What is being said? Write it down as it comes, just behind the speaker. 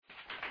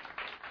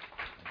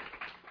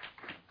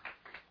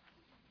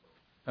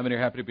How many are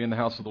happy to be in the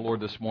house of the Lord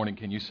this morning?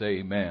 Can you say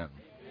amen?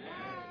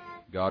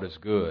 God is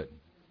good.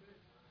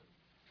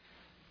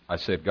 I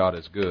said God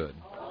is good.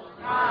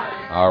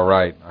 All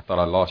right. I thought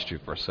I lost you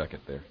for a second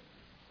there.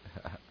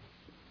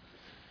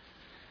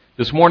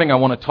 This morning I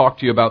want to talk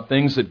to you about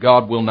things that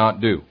God will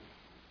not do.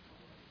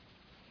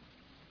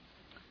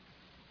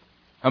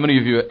 How many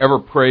of you ever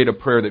prayed a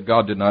prayer that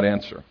God did not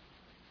answer?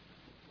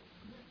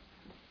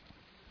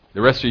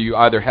 The rest of you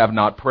either have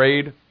not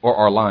prayed or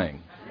are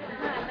lying.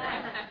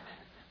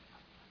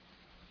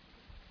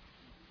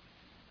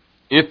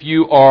 If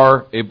you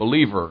are a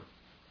believer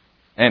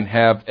and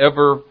have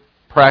ever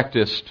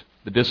practiced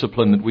the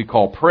discipline that we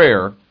call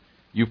prayer,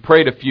 you've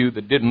prayed a few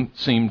that didn't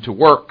seem to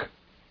work.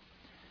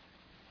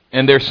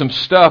 And there's some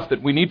stuff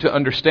that we need to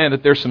understand,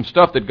 that there's some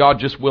stuff that God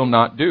just will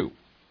not do.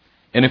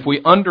 And if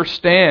we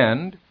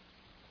understand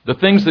the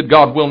things that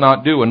God will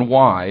not do and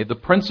why, the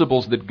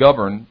principles that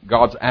govern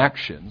God's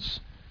actions,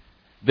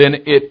 then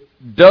it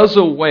does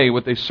away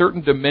with a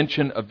certain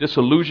dimension of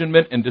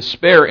disillusionment and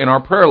despair in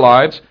our prayer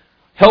lives,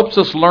 helps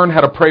us learn how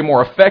to pray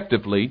more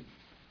effectively,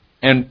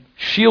 and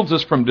shields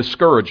us from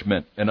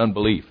discouragement and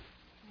unbelief.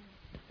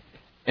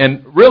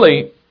 And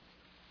really,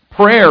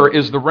 prayer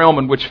is the realm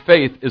in which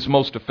faith is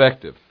most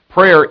effective.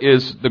 Prayer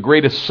is the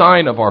greatest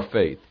sign of our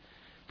faith.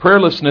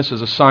 Prayerlessness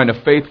is a sign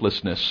of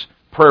faithlessness.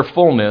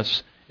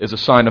 Prayerfulness is a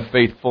sign of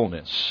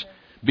faithfulness.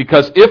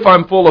 Because if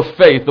I'm full of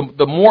faith,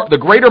 the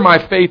greater my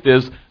faith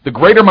is, the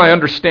greater my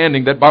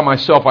understanding that by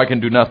myself I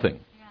can do nothing.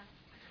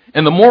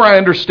 And the more I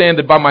understand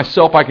that by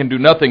myself I can do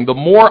nothing, the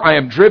more I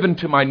am driven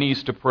to my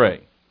knees to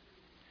pray.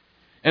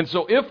 And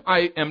so if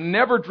I am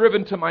never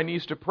driven to my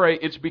knees to pray,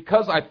 it's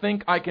because I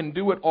think I can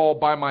do it all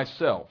by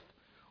myself.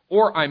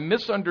 Or I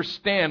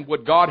misunderstand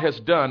what God has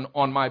done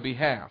on my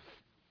behalf.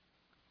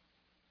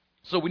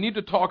 So we need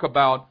to talk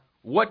about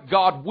what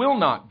God will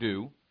not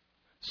do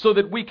so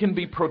that we can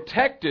be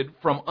protected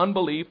from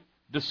unbelief,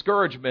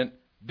 discouragement,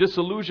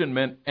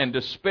 disillusionment, and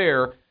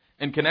despair,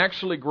 and can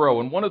actually grow.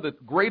 And one of the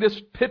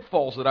greatest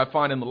pitfalls that I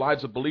find in the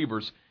lives of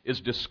believers is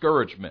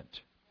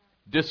discouragement,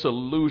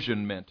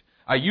 disillusionment.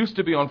 I used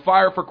to be on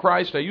fire for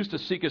Christ. I used to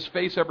seek His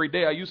face every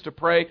day. I used to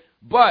pray.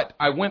 But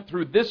I went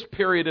through this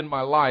period in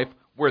my life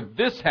where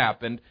this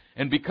happened.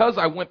 And because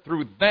I went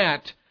through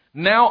that,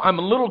 now I'm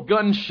a little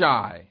gun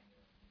shy.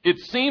 It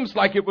seems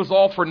like it was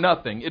all for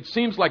nothing. It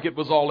seems like it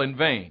was all in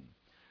vain.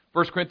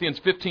 1 Corinthians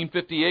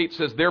 15:58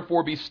 says,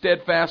 "Therefore be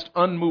steadfast,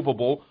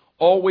 unmovable,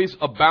 always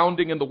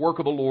abounding in the work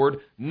of the Lord,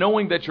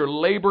 knowing that your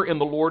labor in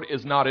the Lord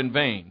is not in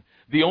vain."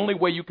 The only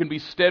way you can be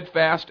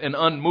steadfast and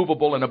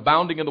unmovable and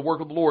abounding in the work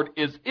of the Lord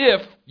is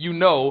if you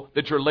know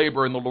that your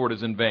labor in the Lord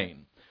is in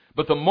vain.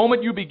 But the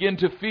moment you begin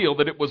to feel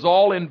that it was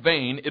all in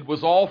vain, it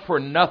was all for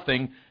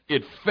nothing,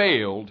 it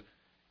failed,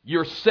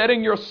 you're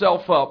setting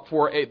yourself up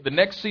for the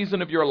next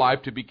season of your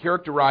life to be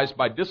characterized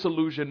by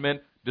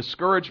disillusionment,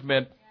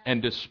 discouragement,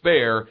 and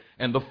despair.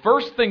 And the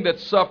first thing that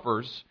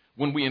suffers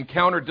when we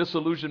encounter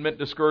disillusionment,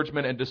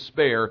 discouragement, and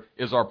despair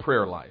is our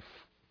prayer life.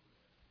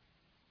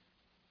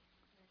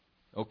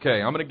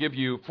 Okay, I'm going to give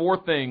you 4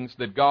 things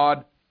that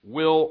God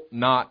will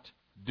not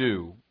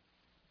do.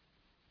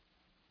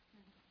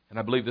 And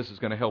I believe this is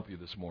going to help you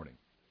this morning.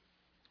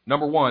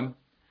 Number 1,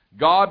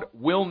 God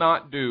will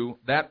not do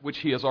that which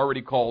He has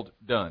already called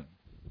done.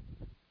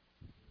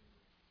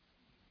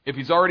 If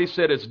He's already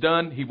said it's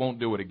done, He won't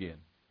do it again.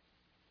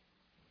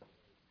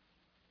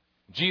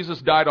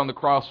 Jesus died on the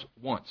cross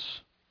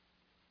once.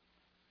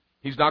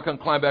 He's not going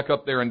to climb back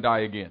up there and die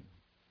again.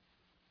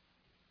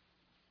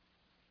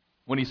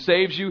 When He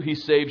saves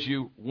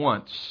you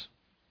once.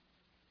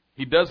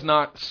 He does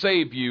not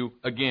save you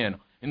again.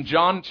 In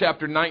John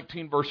chapter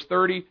 19, verse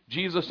 30,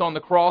 Jesus on the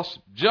cross,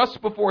 just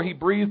before He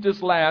breathed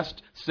His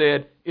last,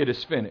 said, "It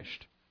is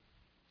finished."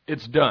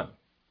 It's done.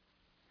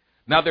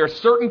 Now there are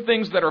certain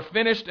things that are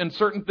finished and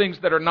certain things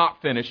that are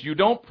not finished. You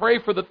don't pray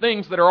for the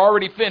things that are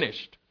already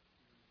finished.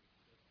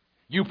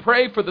 You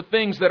pray for the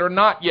things that are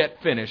not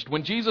yet finished.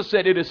 When Jesus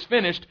said it is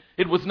finished,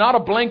 it was not a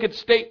blanket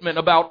statement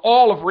about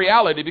all of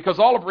reality, because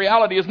all of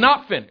reality is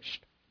not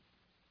finished.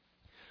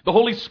 The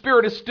Holy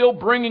Spirit is still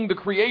bringing the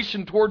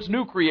creation towards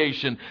new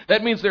creation.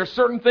 That means there are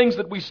certain things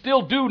that we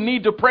still do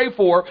need to pray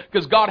for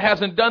because God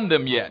hasn't done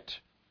them yet.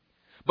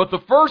 But the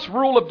first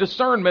rule of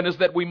discernment is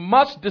that we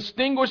must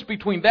distinguish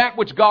between that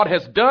which God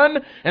has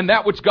done and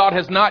that which God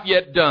has not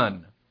yet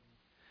done.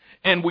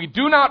 And we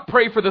do not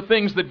pray for the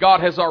things that God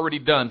has already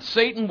done.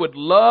 Satan would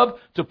love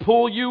to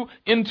pull you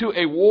into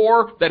a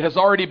war that has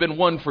already been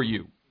won for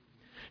you.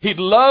 He'd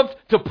love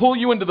to pull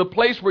you into the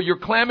place where you're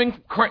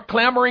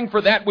clamoring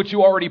for that which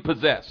you already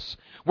possess,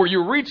 where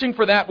you're reaching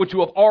for that which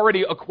you have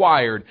already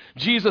acquired.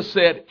 Jesus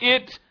said,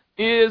 "It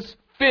is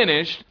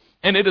finished,"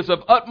 and it is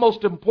of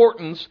utmost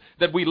importance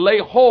that we lay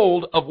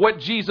hold of what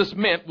Jesus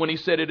meant when He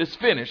said it is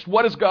finished.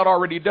 What has God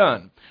already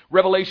done?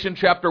 Revelation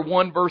chapter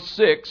 1, verse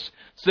 6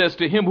 says,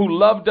 "To Him who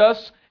loved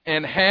us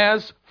and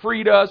has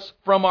freed us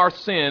from our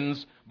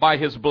sins by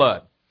His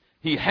blood."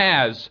 He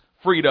has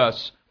freed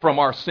us from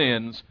our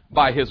sins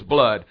by His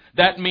blood.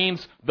 That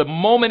means the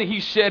moment He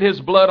shed His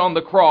blood on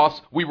the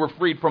cross, we were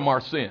freed from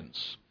our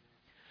sins.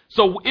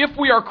 So if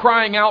we are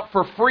crying out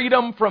for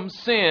freedom from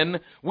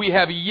sin, we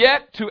have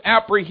yet to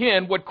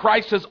apprehend what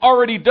Christ has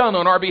already done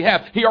on our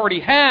behalf. He already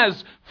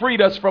has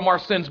freed us from our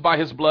sins by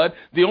His blood.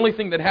 The only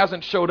thing that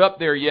hasn't showed up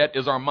there yet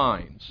is our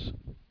minds,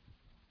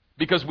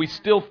 because we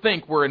still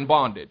think we're in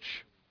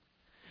bondage.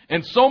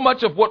 And so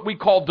much of what we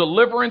call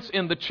deliverance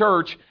in the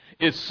church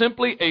is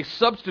simply a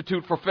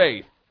substitute for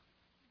faith.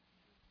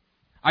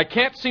 I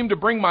can't seem to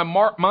bring my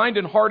mind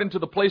and heart into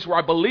the place where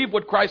I believe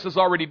what Christ has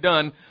already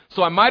done,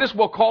 so I might as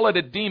well call it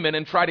a demon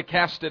and try to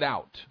cast it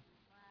out.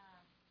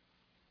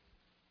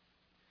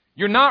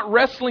 You're not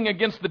wrestling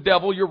against the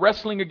devil, you're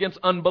wrestling against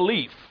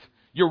unbelief.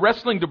 You're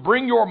wrestling to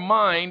bring your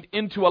mind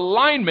into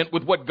alignment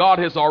with what God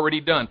has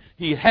already done.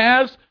 He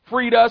has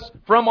freed us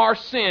from our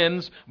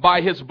sins by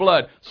His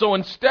blood. So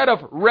instead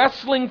of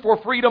wrestling for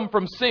freedom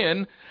from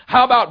sin,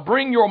 how about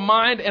bring your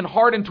mind and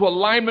heart into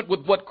alignment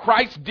with what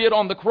Christ did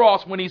on the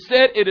cross? When He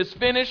said, "It is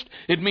finished,"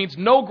 it means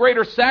no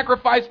greater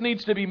sacrifice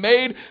needs to be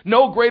made,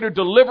 no greater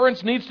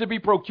deliverance needs to be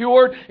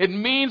procured. It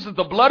means that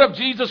the blood of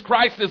Jesus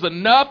Christ is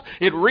enough.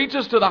 It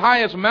reaches to the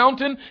highest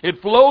mountain.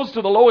 It flows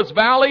to the lowest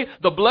valley.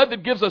 The blood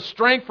that gives us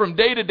strength from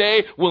day to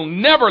day will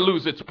never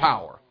lose its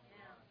power.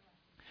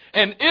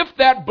 And if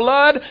that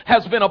blood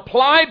has been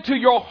applied to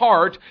your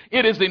heart,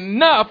 it is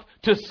enough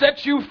to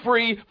set you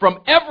free from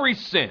every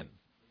sin.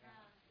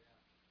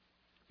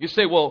 You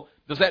say, well,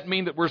 does that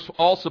mean that we're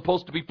all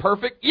supposed to be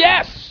perfect?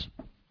 Yes!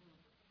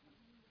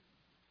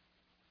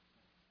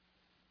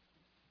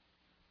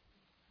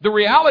 The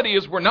reality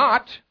is we're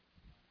not.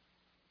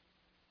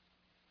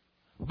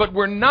 But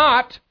we're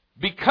not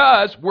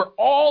because we're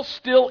all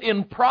still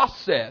in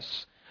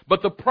process.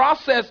 But the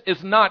process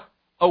is not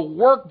a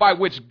work by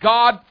which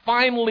God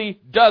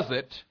finally does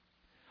it,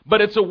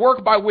 but it's a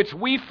work by which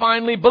we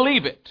finally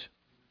believe it.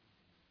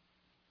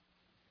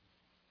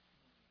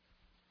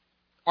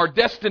 Our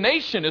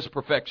destination is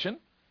perfection.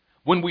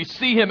 When we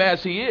see Him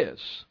as He is,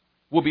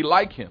 we'll be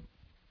like Him.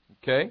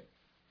 Okay?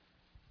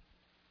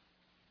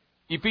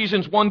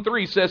 Ephesians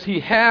 1:3 says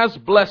He has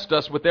blessed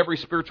us with every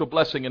spiritual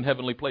blessing in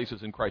heavenly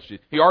places in Christ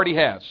Jesus. He already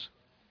has.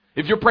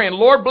 If you're praying,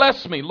 "Lord,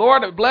 bless me.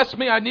 Lord, bless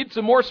me. I need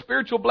some more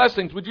spiritual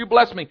blessings. Would you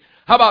bless me?"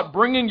 How about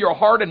bringing your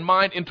heart and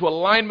mind into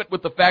alignment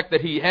with the fact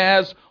that He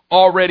has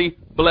already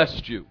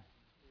blessed you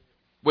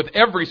with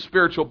every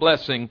spiritual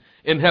blessing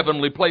in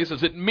heavenly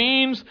places? It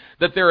means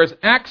that there is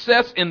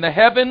access in the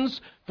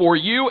heavens for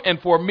you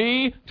and for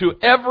me to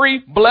every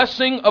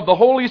blessing of the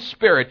Holy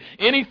Spirit.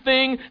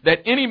 Anything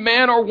that any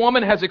man or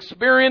woman has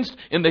experienced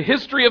in the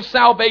history of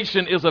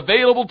salvation is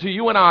available to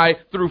you and I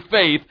through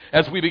faith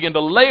as we begin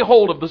to lay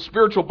hold of the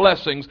spiritual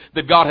blessings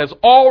that God has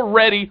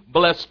already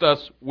blessed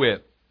us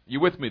with. You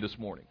with me this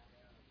morning?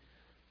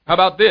 How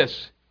about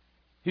this?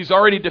 He's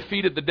already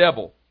defeated the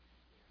devil.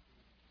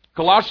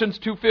 Colossians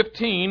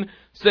 2:15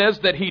 says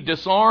that He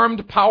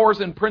disarmed powers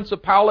and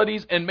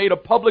principalities and made a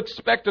public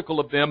spectacle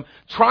of them,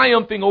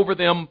 triumphing over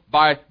them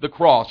by the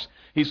cross.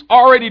 He's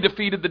already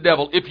defeated the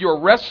devil. If you're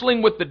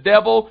wrestling with the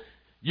devil,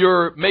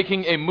 you're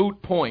making a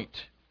moot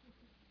point.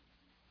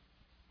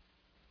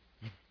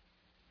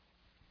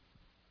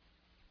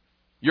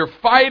 You're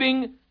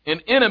fighting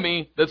an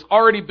enemy that's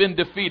already been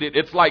defeated.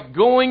 It's like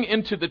going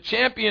into the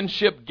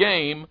championship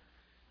game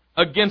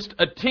against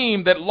a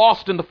team that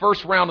lost in the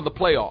first round of the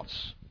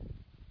playoffs.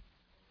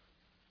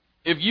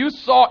 If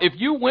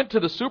you went to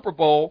the Super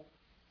Bowl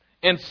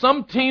and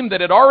some team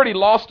that had already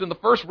lost in the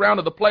first round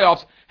of the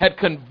playoffs had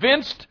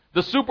convinced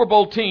the Super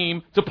Bowl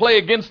team to play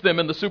against them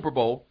in the Super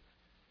Bowl,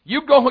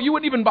 you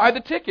wouldn't even buy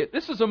the ticket.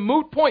 This is a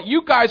moot point.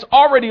 You guys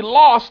already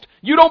lost.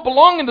 You don't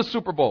belong in the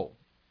Super Bowl.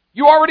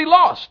 You already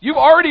lost. You've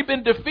already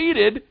been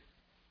defeated.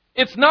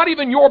 It's not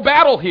even your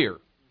battle here.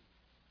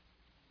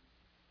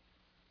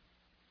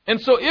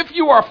 And so if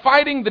you are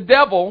fighting the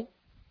devil,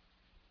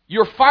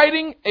 you're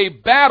fighting a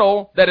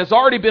battle that has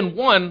already been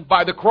won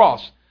by the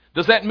cross.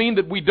 Does that mean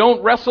that we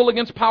don't wrestle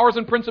against powers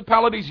and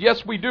principalities?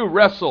 Yes, we do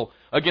wrestle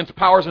against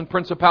powers and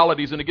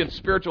principalities and against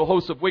spiritual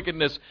hosts of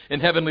wickedness in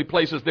heavenly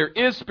places. There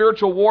is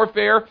spiritual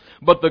warfare,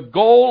 but the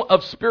goal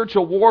of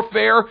spiritual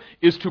warfare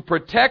is to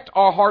protect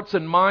our hearts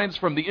and minds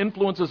from the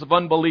influences of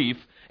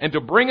unbelief and to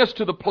bring us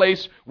to the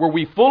place where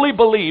we fully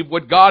believe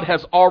what God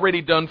has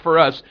already done for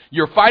us.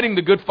 You're fighting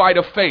the good fight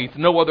of faith,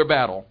 no other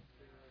battle.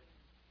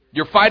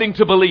 You're fighting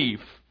to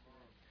believe,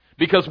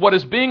 because what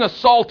is being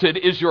assaulted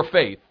is your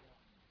faith.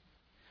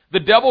 The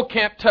devil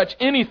can't touch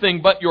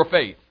anything but your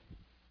faith.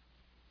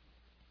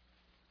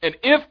 And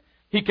if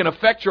he can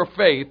affect your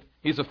faith,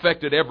 he's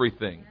affected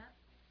everything.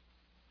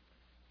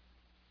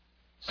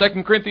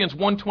 2 Corinthians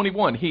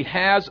 1:21, He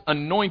has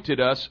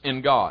anointed us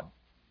in God.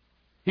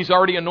 He's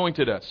already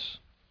anointed us.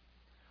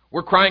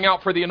 We're crying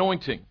out for the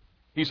anointing.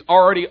 He's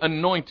already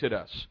anointed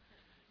us.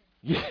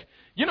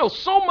 You know,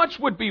 so much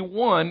would be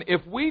won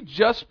if we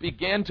just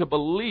began to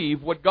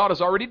believe what God has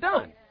already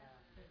done.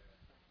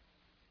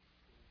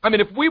 I mean,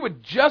 if we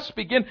would just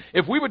begin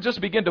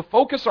to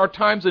focus our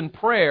times in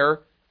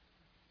prayer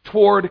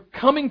toward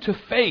coming to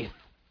faith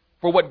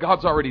for what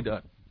God's already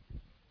done.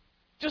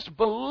 Just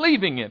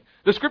believing it.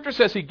 The Scripture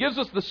says He gives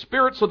us the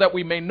Spirit so that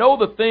we may know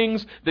the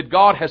things that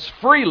God has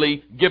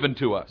freely given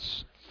to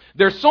us.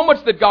 There's so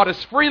much that God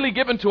has freely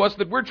given to us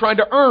that we're trying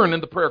to earn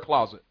in the prayer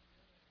closet.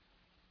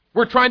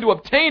 We're trying to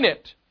obtain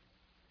it.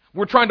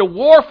 We're trying to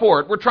war for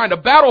it. We're trying to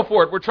battle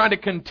for it. We're trying to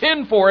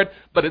contend for it,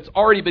 but it's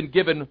already been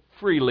given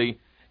freely.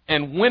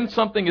 And when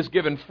something is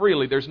given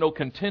freely, there's no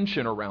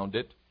contention around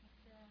it.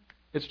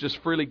 It's just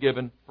freely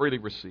given, freely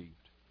received.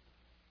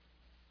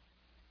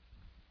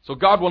 So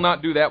God will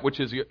not do that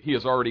which He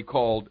has already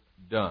called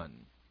done.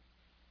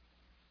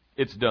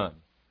 It's done.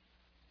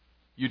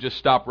 You just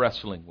stop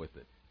wrestling with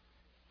it.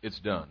 It's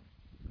done.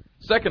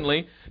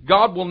 Secondly,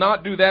 God will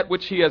not do that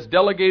which He has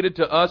delegated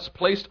to us,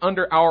 placed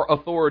under our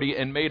authority,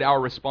 and made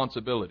our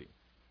responsibility.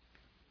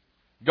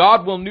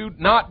 God will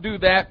not do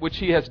that which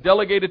He has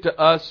delegated to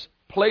us,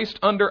 placed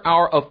under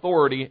our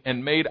authority,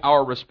 and made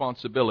our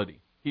responsibility.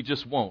 He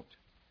just won't.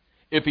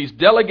 If He's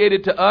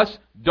delegated to us,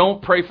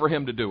 don't pray for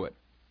Him to do it.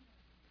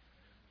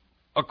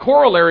 A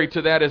corollary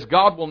to that is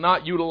God will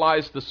not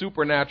utilize the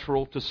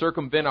supernatural to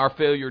circumvent our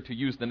failure to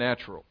use the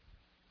natural.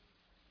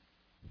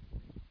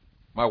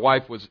 My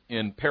wife was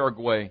in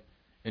Paraguay,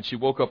 and she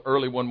woke up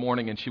early one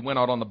morning, and she went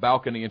out on the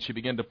balcony, and she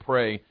began to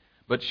pray,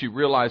 but she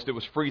realized it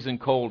was freezing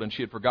cold, and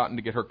she had forgotten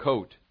to get her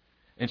coat.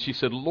 And she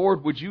said,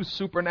 Lord, would you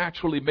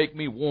supernaturally make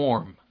me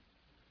warm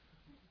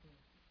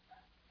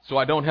so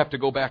I don't have to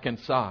go back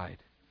inside?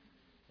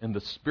 And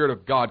the Spirit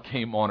of God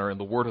came on her, and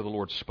the word of the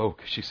Lord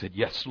spoke. She said,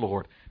 yes,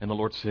 Lord. And the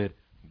Lord said,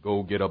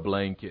 go get a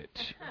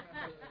blanket.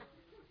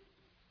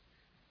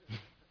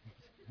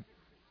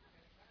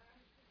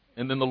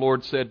 And then the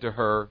Lord said to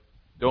her,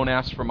 don't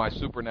ask for my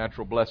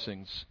supernatural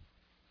blessings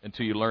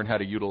until you learn how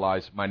to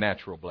utilize my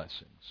natural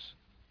blessings.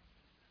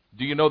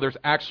 Do you know there's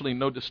actually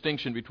no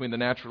distinction between the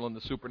natural and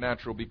the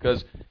supernatural,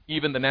 because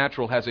even the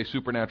natural has a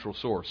supernatural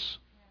source.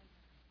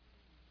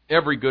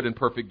 Every good and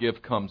perfect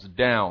gift comes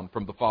down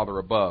from the Father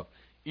above.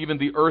 Even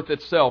the earth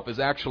itself is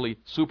actually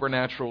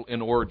supernatural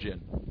in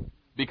origin,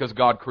 because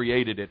God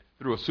created it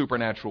through a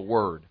supernatural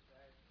word.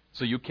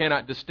 So you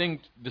cannot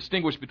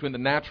distinguish between the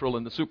natural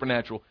and the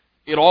supernatural.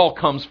 It all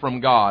comes from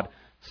God.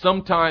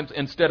 Sometimes,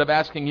 instead of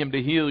asking Him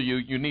to heal you,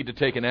 you need to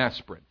take an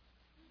aspirin.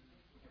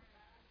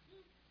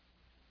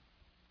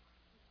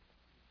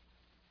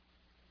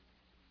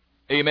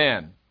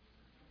 Amen.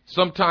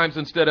 Sometimes,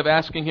 instead of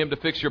asking Him to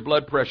fix your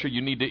blood pressure,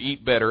 you need to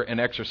eat better and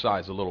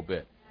exercise a little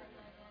bit.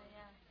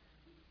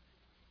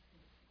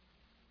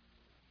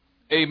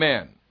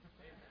 Amen.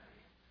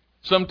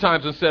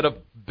 Sometimes, instead of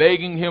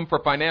begging Him for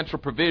financial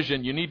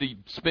provision, you need to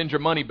spend your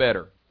money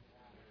better.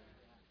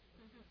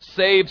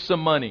 Save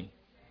some money.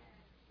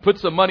 Put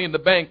some money in the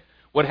bank.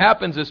 What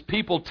happens is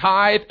people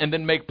tithe and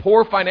then make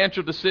poor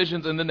financial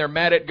decisions, and then they're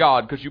mad at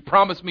God because you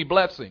promised me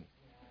blessing.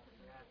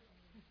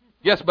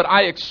 Yes, but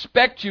I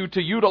expect you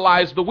to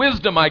utilize the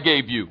wisdom I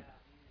gave you.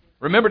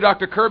 Remember,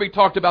 Dr. Kirby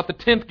talked about the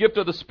 10th gift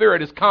of the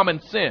Spirit is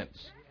common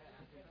sense.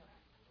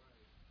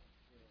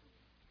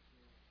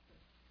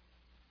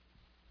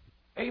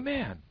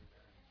 Amen.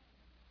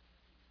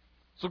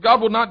 So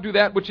God will not do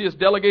that which He has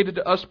delegated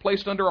to us,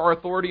 placed under our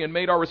authority, and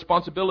made our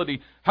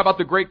responsibility. How about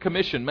the Great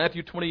Commission?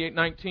 Matthew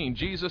 28:19.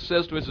 Jesus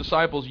says to His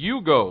disciples,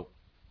 you go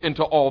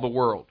into all the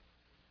world.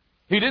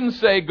 He didn't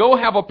say, go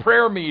have a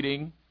prayer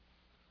meeting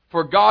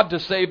for God to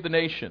save the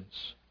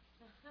nations.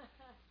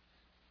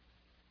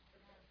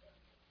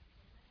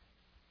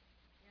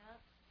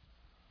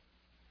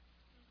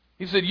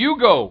 He said, you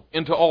go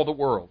into all the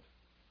world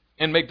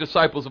and make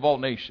disciples of all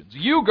nations.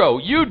 You go,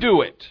 you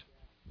do it.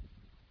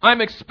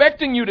 I'm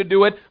expecting you to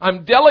do it.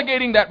 I'm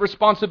delegating that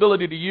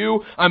responsibility to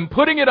you. I'm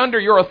putting it under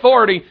your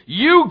authority.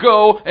 You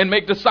go and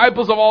make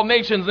disciples of all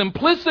nations.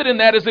 Implicit in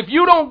that is if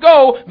you don't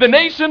go, the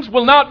nations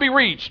will not be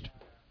reached.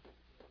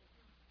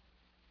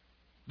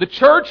 The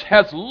church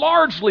has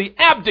largely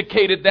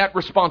abdicated that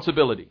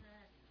responsibility.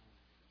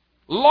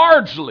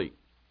 Largely.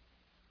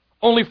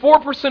 Only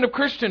 4% of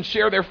Christians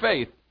share their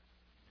faith.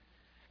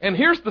 And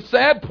here's the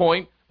sad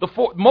point.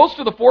 Most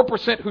of the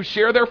 4% who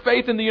share their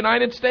faith in the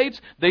United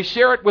States, they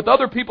share it with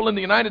other people in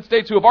the United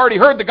States who have already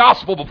heard the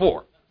gospel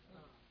before.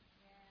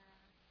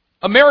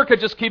 America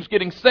just keeps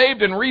getting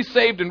saved and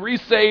resaved and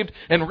resaved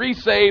and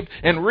resaved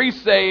and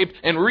resaved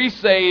and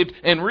resaved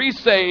and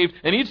resaved.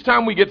 And each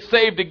time we get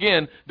saved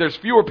again, there's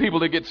fewer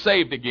people that get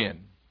saved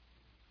again.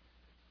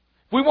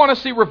 If we want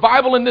to see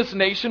revival in this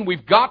nation,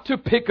 we've got to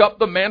pick up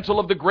the mantle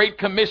of the Great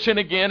Commission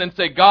again and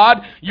say,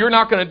 God, you're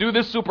not going to do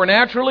this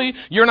supernaturally.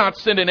 You're not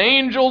sending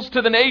angels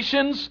to the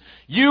nations.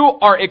 You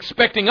are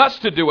expecting us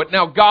to do it.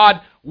 Now,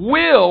 God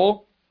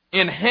will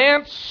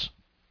enhance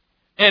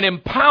and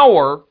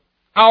empower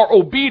our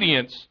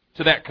obedience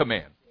to that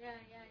command.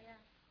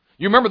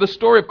 You remember the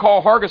story of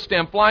Carl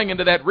Hargestam flying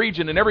into that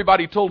region, and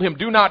everybody told him,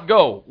 do not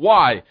go.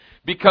 Why?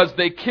 Because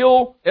they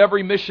kill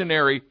every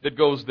missionary that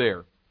goes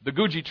there. The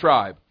Guji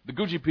tribe, the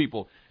Guji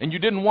people. And you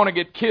didn't want to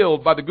get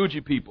killed by the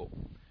Guji people.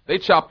 They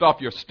chopped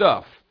off your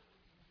stuff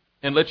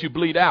and let you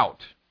bleed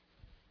out.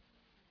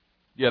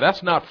 Yeah,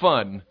 that's not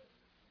fun.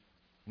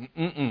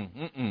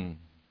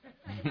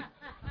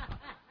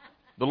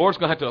 The Lord's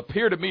going to have to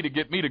appear to me to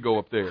get me to go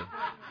up there.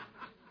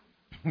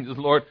 He says,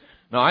 Lord,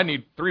 no, I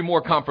need 3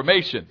 more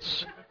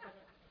confirmations.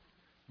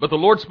 But the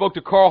Lord spoke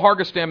to Carl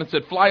Hargestam and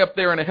said, fly up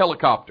there in a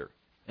helicopter.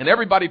 And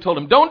everybody told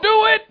him, don't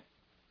do it.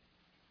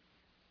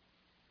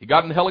 He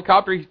got in the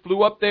helicopter, he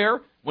flew up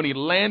there. When he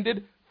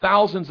landed,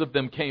 thousands of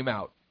them came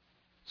out,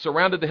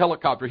 surrounded the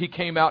helicopter. He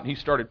came out and he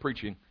started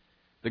preaching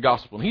the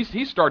gospel. And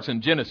he starts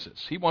in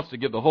Genesis. He wants to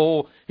give the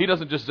whole, he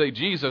doesn't just say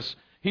Jesus.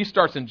 He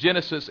starts in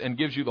Genesis and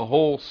gives you the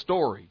whole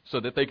story so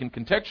that they can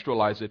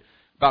contextualize it.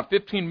 About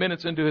 15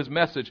 minutes into his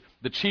message,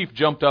 the chief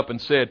jumped up and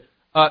said,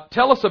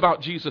 tell us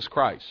about Jesus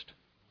Christ.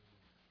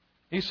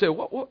 He said,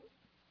 what?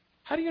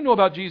 How do you know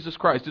about Jesus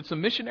Christ? Did some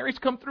missionaries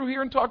come through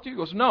here and talk to you? He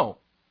goes, no.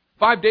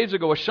 5 days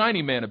ago, a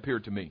shiny man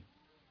appeared to me.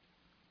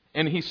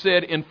 And he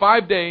said, in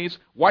 5 days,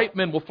 white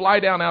men will fly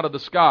down out of the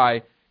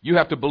sky. You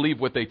have to believe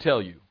what they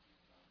tell you.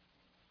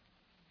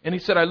 And he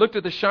said, I looked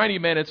at the shiny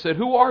man and said,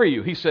 who are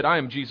you? He said, I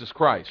am Jesus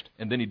Christ.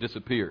 And then he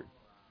disappeared.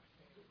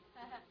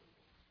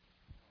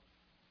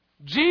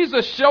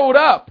 Jesus showed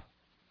up,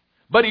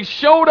 but he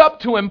showed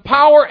up to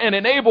empower and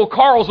enable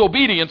Carl's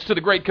obedience to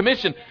the Great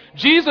Commission.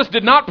 Jesus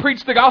did not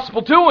preach the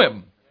gospel to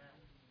him.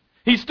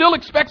 He still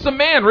expects a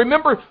man.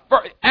 Remember,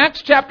 for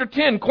Acts chapter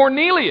 10,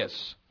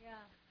 Cornelius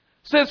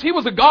says he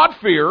was a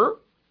God-fearer.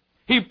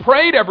 He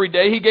prayed every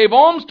day. He gave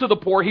alms to the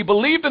poor. He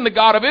believed in the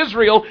God of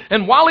Israel.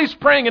 And while he's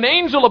praying, an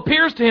angel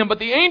appears to him, but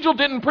the angel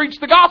didn't preach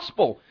the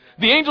gospel.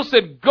 The angel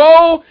said,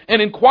 go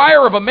and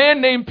inquire of a man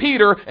named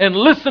Peter and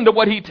listen to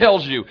what he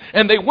tells you.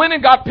 And they went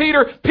and got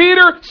Peter.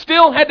 Peter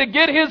still had to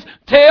get his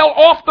tail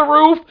off the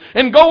roof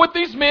and go with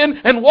these men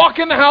and walk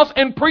in the house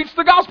and preach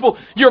the gospel.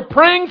 You're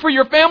praying for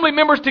your family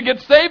members to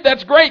get saved.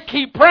 That's great.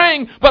 Keep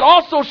praying, but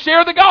also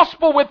share the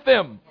gospel with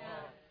them.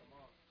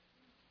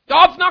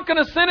 God's not going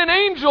to send an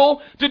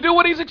angel to do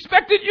what he's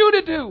expected you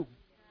to do.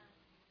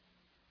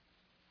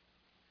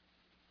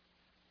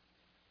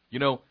 You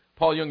know,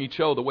 Paul Young-E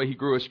Cho, the way he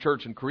grew his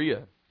church in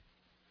Korea,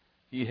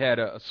 he had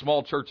a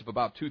small church of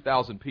about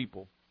 2,000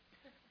 people.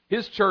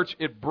 His church,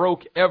 it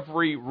broke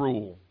every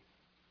rule.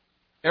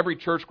 Every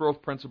church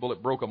growth principle,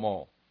 it broke them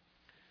all.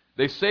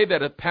 They say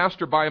that a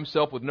pastor by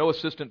himself with no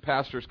assistant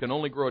pastors can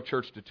only grow a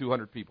church to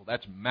 200 people.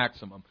 That's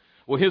maximum.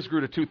 Well, his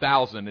grew to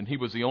 2,000, and he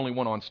was the only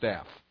one on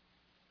staff.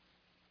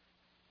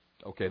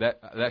 Okay,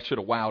 that should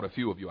have wowed a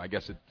few of you. I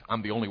guess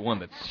I'm the only one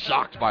that's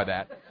shocked by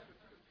that.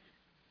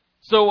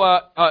 So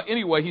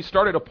anyway, he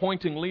started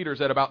appointing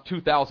leaders at about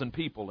 2,000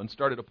 people and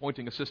started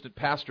appointing assistant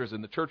pastors,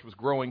 and the church was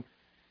growing.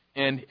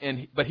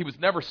 But he was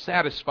never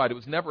satisfied. It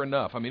was never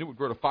enough. I mean, it would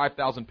grow to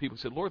 5,000 people.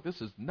 He said, Lord, this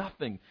is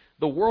nothing.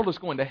 The world is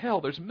going to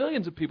hell. There's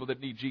millions of people that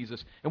need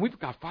Jesus, and we've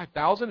got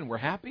 5,000 and we're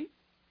happy?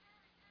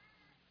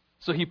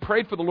 So he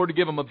prayed for the Lord to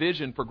give him a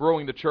vision for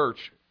growing the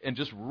church and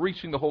just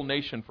reaching the whole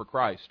nation for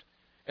Christ.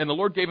 And the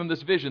Lord gave him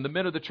this vision. The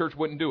men of the church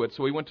wouldn't do it,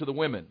 so he went to the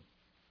women.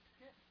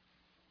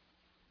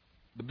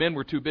 The men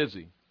were too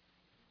busy.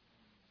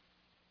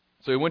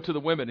 So he went to the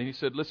women and he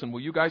said, listen, will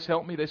you guys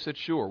help me? They said,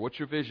 sure. What's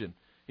your vision?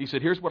 He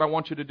said, here's what I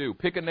want you to do.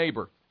 Pick a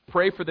neighbor.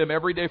 Pray for them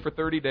every day for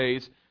 30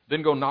 days.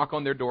 Then go knock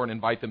on their door and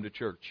invite them to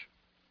church.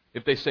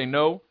 If they say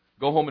no,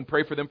 go home and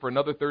pray for them for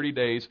another 30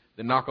 days.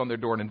 Then knock on their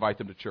door and invite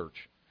them to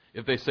church.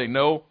 If they say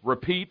no,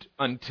 repeat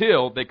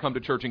until they come to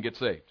church and get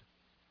saved.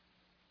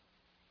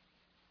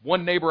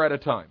 One neighbor at a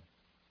time.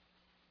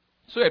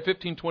 So he had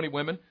 15, 20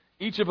 women.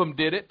 Each of them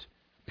did it.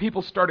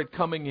 People started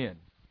coming in.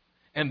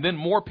 And then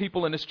more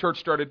people in this church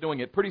started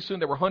doing it. Pretty soon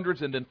there were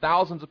hundreds and then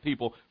thousands of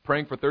people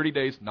praying for 30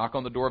 days, knock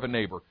on the door of a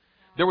neighbor.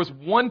 There was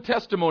one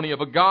testimony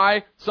of a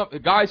guy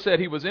said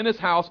he was in his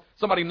house,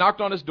 somebody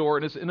knocked on his door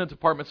in his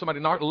apartment,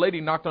 a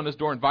lady knocked on his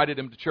door and invited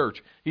him to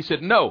church. He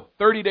said, no.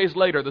 30 days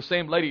later, the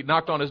same lady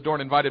knocked on his door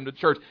and invited him to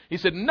church. He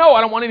said, no,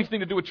 I don't want anything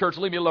to do with church,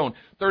 leave me alone.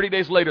 30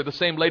 days later, the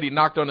same lady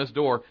knocked on his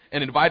door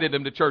and invited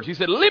him to church. He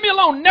said, leave me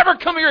alone, never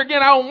come here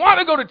again, I don't want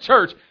to go to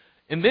church.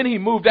 And then he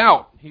moved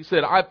out. He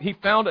said he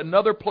found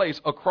another place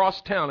across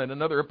town in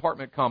another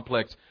apartment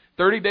complex.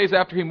 30 days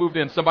after he moved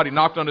in, somebody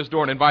knocked on his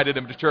door and invited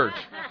him to church.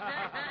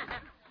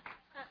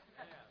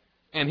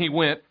 And he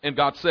went and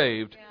got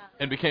saved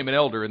and became an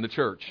elder in the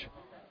church.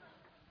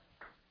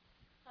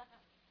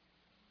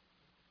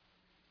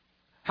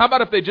 How about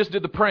if they just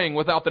did the praying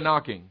without the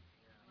knocking?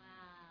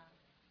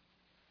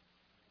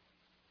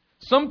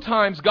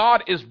 Sometimes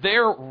God is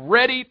there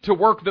ready to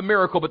work the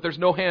miracle, but there's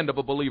no hand of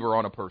a believer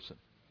on a person.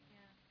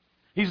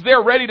 He's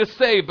there ready to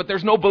save, but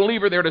there's no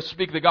believer there to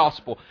speak the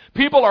gospel.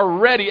 People are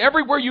ready.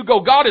 Everywhere you go,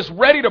 God is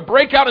ready to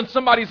break out in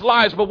somebody's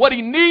lives, but what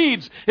He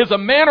needs is a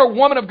man or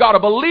woman of God, a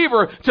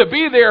believer, to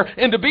be there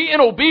and to be in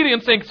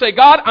obedience and say,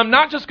 God, I'm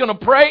not just going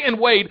to pray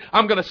and wait.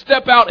 I'm going to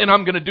step out and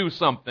I'm going to do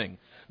something.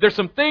 There's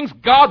some things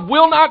God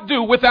will not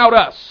do without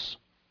us.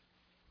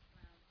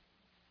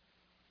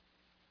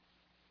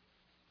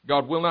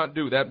 God will not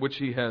do that which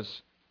He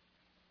has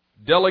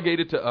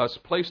delegated to us,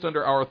 placed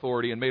under our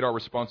authority, and made our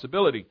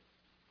responsibility.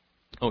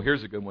 Oh,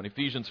 here's a good one.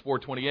 Ephesians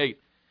 4:28.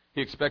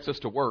 He expects us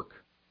to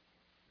work.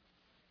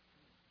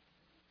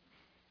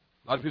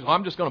 A lot of people,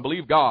 I'm just going to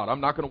believe God.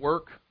 I'm not going to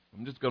work.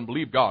 I'm just going to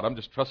believe God. I'm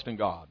just trusting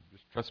God.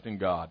 Just trusting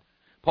God.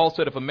 Paul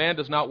said, if a man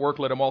does not work,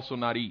 let him also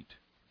not eat.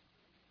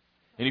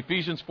 In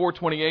Ephesians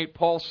 4:28,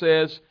 Paul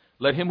says,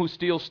 let him who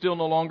steals steal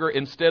no longer.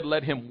 Instead,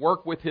 let him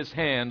work with his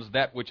hands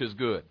that which is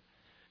good.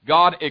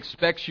 God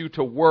expects you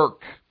to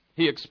work.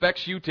 He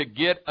expects you to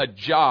get a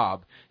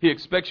job. He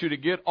expects you to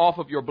get off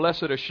of your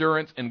blessed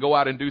assurance and go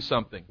out and do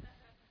something.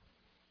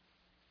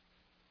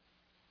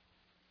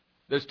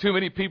 There's too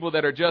many people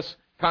that are just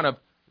kind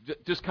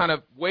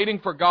of waiting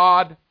for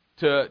God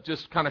to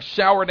just kind of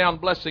shower down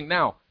blessing.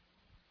 Now,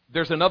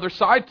 there's another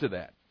side to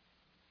that.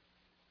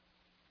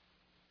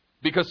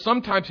 Because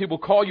sometimes He will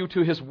call you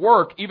to His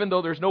work even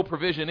though there's no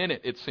provision in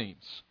it, it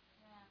seems.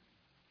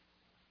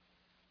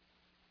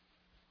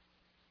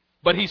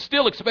 But He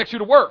still expects you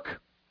to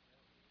work.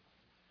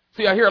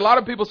 See, I hear a lot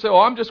of people say, oh,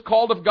 I'm just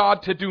called of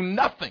God to do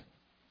nothing.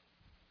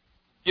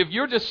 If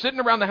you're just sitting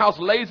around the house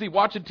lazy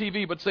watching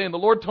TV but saying the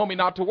Lord told me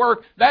not to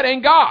work, that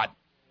ain't God.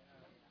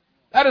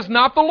 That is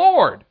not the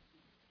Lord.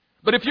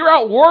 But if you're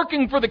out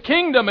working for the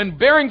kingdom and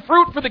bearing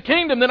fruit for the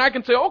kingdom, then I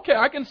can say, okay,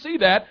 I can see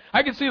that.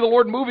 I can see the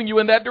Lord moving you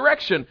in that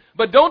direction.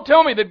 But don't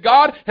tell me that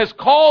God has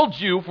called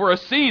you for a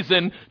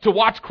season to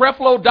watch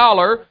Creflo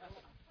Dollar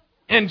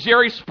and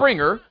Jerry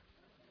Springer.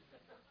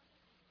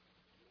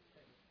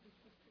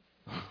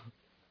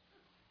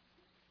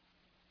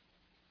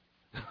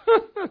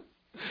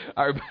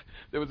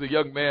 There was a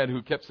young man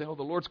who kept saying, oh,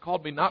 the Lord's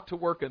called me not to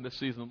work in this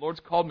season. The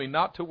Lord's called me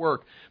not to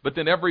work. But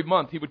then every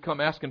month he would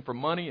come asking for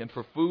money and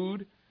for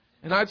food.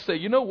 And I'd say,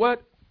 you know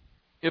what?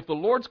 If the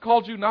Lord's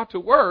called you not to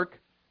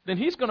work, then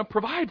He's going to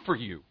provide for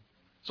you.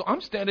 So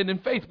I'm standing in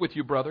faith with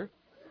you, brother.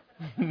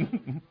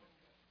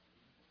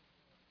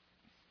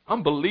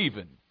 I'm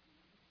believing.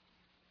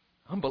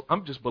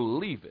 I'm just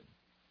believing.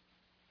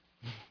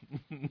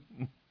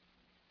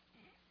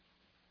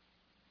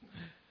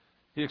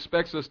 He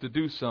expects us to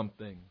do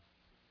something.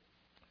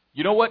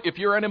 You know what? If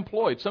you're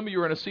unemployed, some of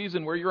you are in a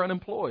season where you're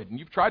unemployed and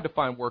you've tried to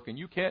find work and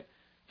you can't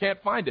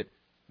find it.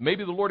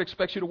 Maybe the Lord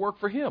expects you to work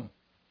for Him.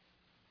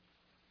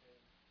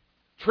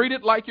 Treat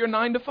it like you're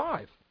 9 to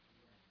 5.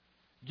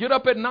 Get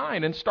up at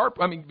 9 and start,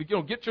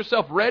 get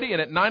yourself ready,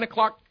 and at 9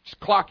 o'clock,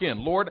 clock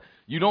in. Lord,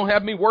 you don't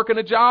have me working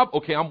a job?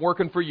 Okay, I'm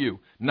working for you.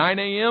 9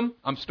 a.m.,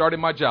 I'm starting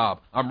my job.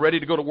 I'm ready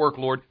to go to work,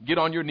 Lord. Get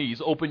on your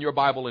knees, open your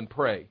Bible, and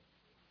pray.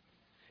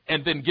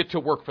 And then get to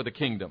work for the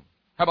kingdom.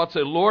 How about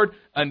say, Lord,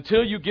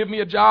 until you give me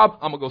a job,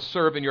 I'm going to go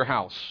serve in your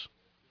house.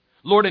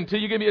 Lord, until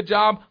you give me a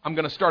job, I'm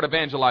going to start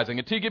evangelizing.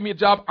 Until you give me a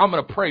job, I'm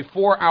going to pray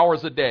 4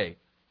 hours a day.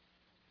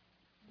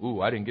 Ooh,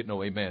 I didn't get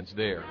no amens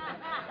there.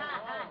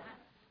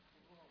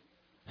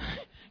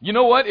 You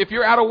know what? If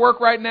you're out of work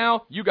right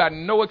now, you got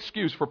no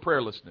excuse for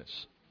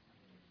prayerlessness.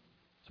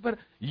 But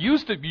you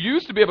used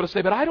to be able to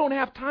say, but I don't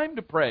have time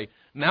to pray.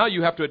 Now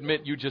you have to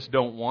admit you just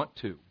don't want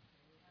to.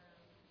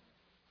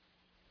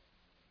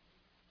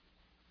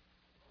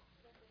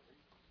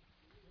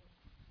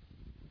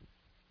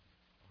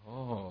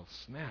 Oh,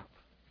 snap.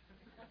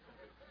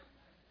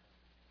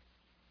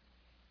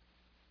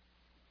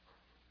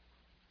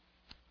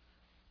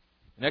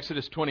 In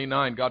Exodus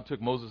 29, God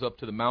took Moses up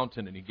to the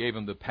mountain and He gave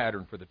him the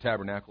pattern for the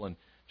tabernacle. And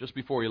just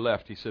before he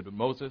left, He said, but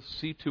Moses,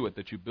 see to it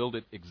that you build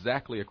it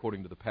exactly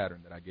according to the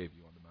pattern that I gave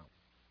you on the mountain.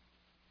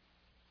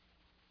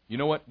 You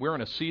know what? We're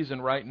in a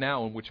season right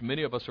now in which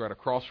many of us are at a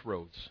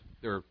crossroads.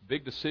 There are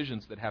big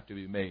decisions that have to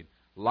be made,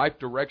 life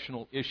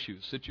directional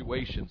issues,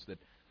 situations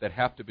that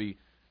have to be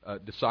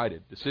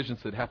decided,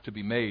 decisions that have to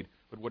be made.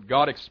 But what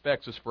God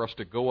expects is for us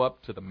to go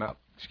up to the mountain.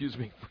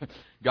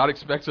 God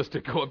expects us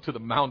to go up to the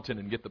mountain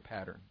and get the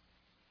pattern.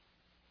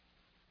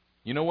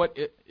 You know what?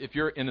 If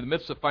you're in the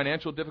midst of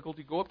financial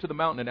difficulty, go up to the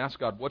mountain and ask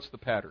God, what's the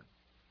pattern?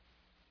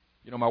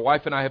 You know, my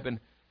wife and I have been,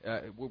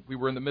 we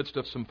were in the midst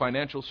of some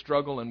financial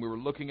struggle, and we were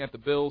looking at the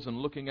bills and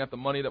looking at the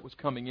money that was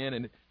coming in,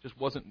 and it just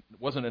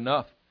wasn't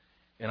enough.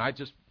 And I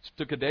just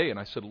took a day and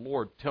I said,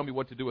 Lord, tell me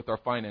what to do with our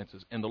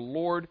finances. And the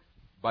Lord,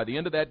 by the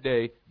end of that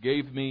day,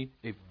 gave me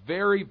a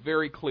very,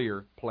 very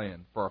clear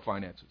plan for our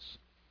finances.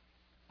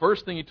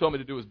 First thing He told me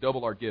to do is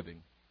double our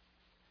giving.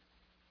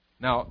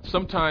 Now,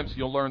 sometimes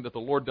you'll learn that the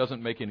Lord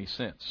doesn't make any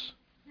sense.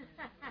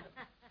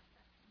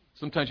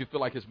 Sometimes you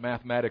feel like His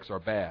mathematics are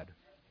bad.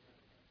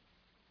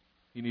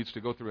 He needs to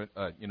go through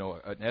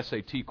an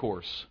SAT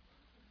course,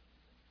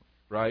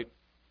 right?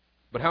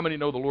 But how many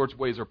know the Lord's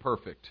ways are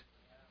perfect?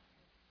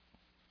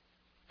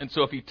 And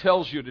so if He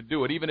tells you to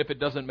do it, even if it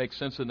doesn't make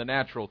sense in the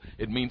natural,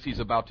 it means He's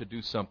about to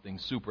do something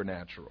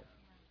supernatural.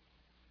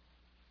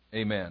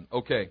 Amen.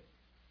 Okay.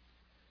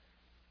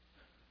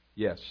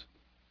 Yes.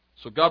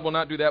 So God will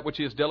not do that which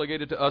He has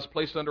delegated to us,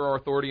 placed under our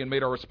authority, and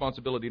made our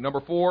responsibility.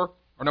 Number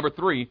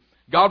 3,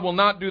 God will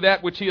not do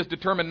that which He has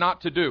determined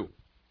not to do.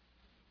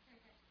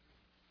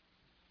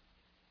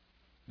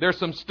 There's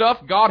some stuff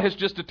God has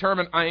just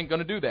determined, I ain't going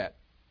to do that.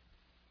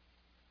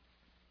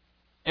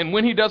 And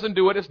when He doesn't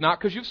do it, it's not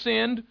because you've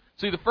sinned.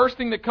 See, the first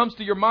thing that comes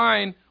to your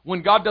mind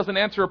when God doesn't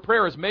answer a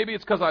prayer is maybe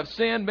it's because I've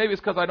sinned, maybe it's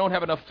because I don't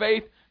have enough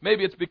faith,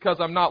 maybe it's because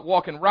I'm not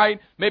walking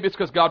right, maybe it's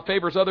because God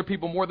favors other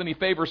people more than He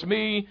favors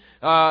me.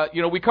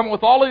 We come up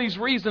with all of these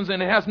reasons,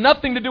 and it has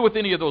nothing to do with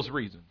any of those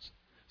reasons.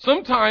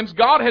 Sometimes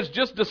God has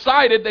just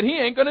decided that He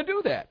ain't going to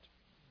do that.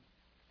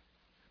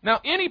 Now,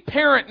 any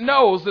parent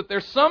knows that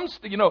there's some,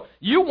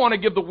 you want to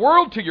give the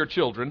world to your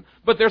children,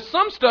 but there's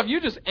some stuff you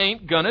just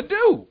ain't going to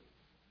do.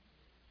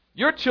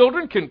 Your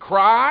children can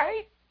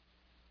cry.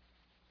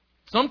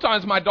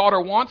 Sometimes my daughter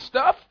wants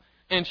stuff,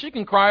 and she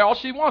can cry all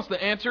she wants.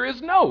 The answer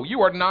is no.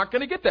 You are not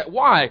going to get that.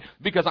 Why?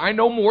 Because I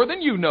know more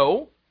than you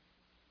know,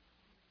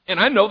 and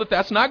I know that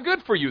that's not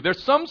good for you.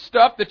 There's some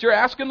stuff that you're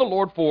asking the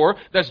Lord for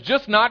that's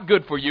just not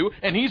good for you,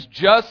 and He's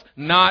just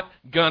not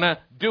going to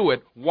do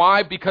it.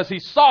 Why? Because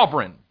He's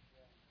sovereign.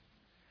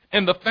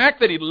 And the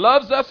fact that He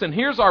loves us and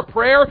hears our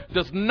prayer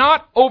does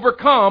not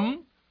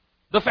overcome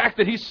the fact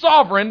that He's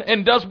sovereign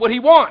and does what He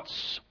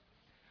wants.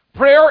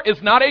 Prayer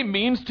is not a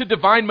means to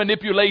divine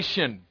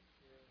manipulation.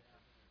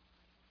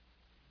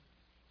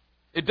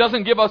 It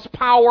doesn't give us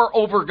power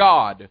over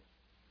God.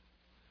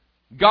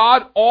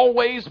 God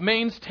always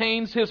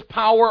maintains His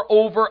power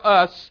over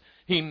us.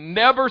 He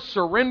never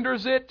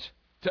surrenders it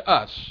to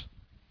us.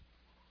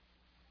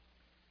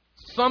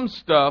 Some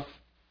stuff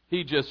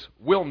He just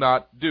will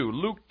not do.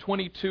 Luke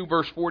 22,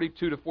 verse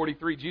 42 to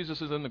 43,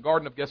 Jesus is in the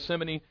Garden of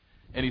Gethsemane,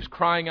 and He's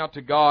crying out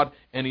to God,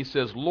 and He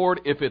says,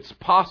 Lord, if it's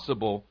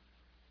possible,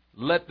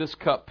 let this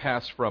cup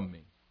pass from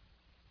me.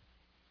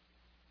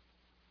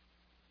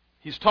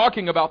 He's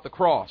talking about the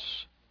cross.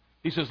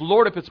 He says,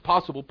 Lord, if it's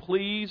possible,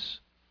 please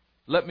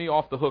let me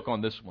off the hook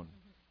on this one.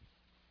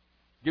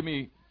 Give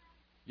me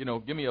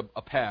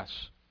a pass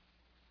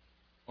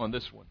on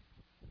this one.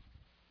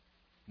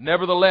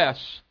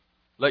 Nevertheless,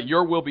 let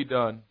your will be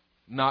done,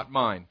 not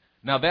mine.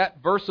 Now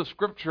that verse of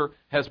Scripture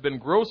has been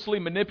grossly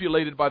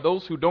manipulated by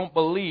those who don't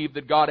believe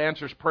that God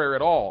answers prayer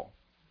at all.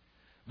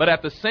 But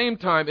at the same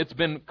time, it's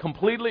been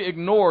completely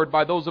ignored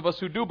by those of us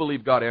who do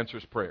believe God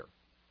answers prayer.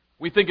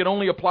 We think it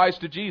only applies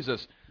to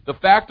Jesus. The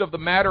fact of the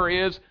matter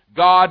is,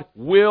 God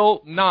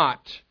will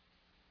not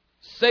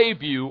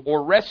save you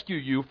or rescue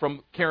you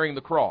from carrying the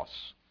cross.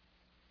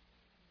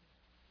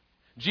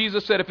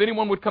 Jesus said, if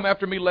anyone would come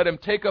after me, let him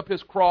take up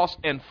his cross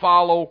and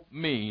follow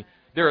me.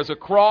 There is a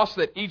cross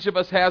that each of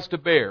us has to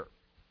bear.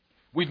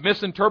 We've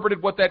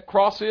misinterpreted what that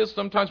cross is.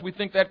 Sometimes we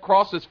think that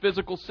cross is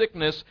physical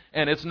sickness,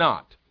 and it's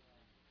not.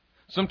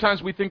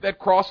 Sometimes we think that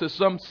cross is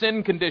some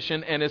sin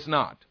condition, and it's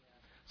not.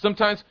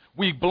 Sometimes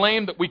we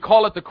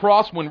call it the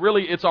cross when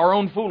really it's our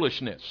own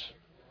foolishness.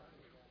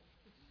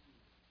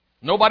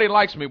 Nobody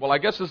likes me. Well, I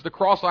guess it's the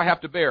cross I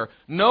have to bear.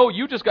 No,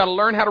 you just got to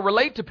learn how to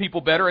relate to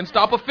people better and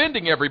stop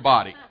offending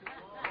everybody.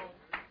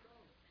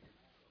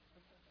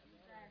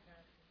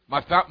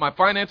 My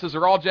finances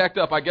are all jacked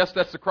up. I guess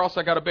that's the cross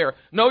I got to bear.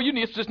 No,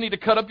 you just need to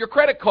cut up your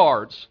credit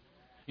cards.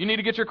 You need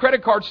to get your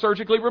credit cards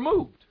surgically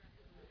removed.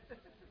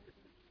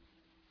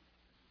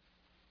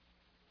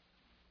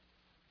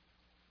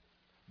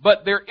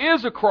 But there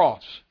is a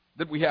cross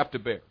that we have to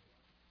bear.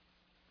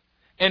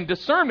 And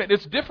discernment,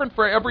 it's different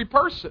for every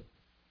person.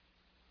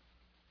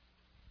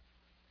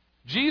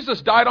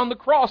 Jesus died on the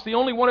cross. The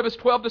only one of His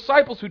 12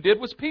 disciples who did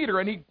was Peter,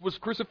 and he was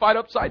crucified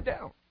upside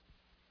down.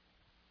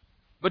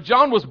 But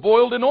John was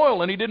boiled in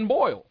oil, and he didn't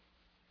boil.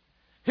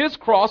 His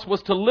cross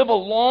was to live a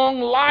long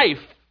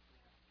life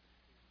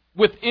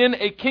within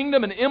a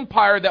kingdom and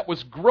empire that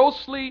was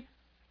grossly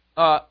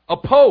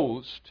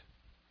opposed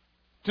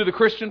to the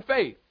Christian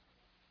faith.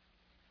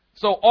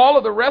 So all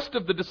of the rest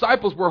of the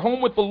disciples were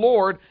home with the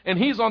Lord, and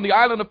he's on the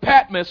island of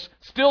Patmos,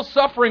 still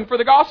suffering for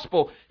the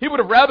gospel. He would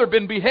have rather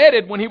been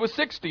beheaded when he was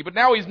 60, but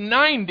now he's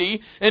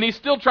 90, and he's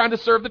still trying to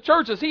serve the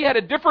churches. He had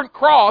a different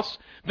cross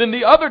than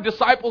the other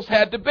disciples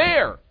had to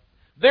bear.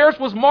 Theirs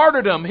was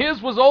martyrdom.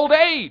 His was old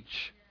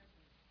age.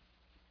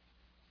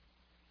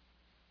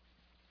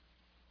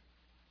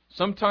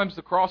 Sometimes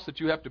the cross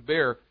that you have to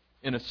bear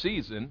in a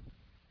season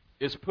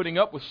is putting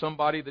up with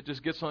somebody that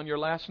just gets on your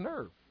last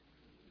nerve.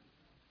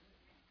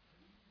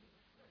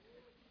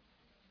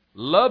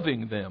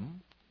 Loving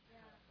them,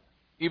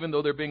 even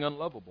though they're being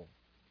unlovable.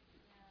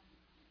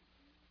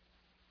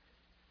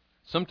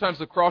 Sometimes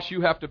the cross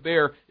you have to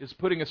bear is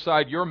putting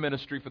aside your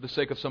ministry for the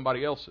sake of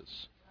somebody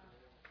else's.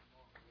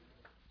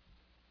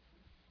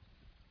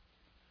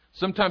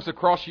 Sometimes the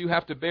cross you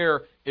have to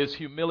bear is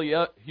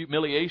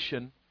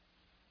humiliation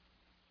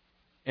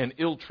and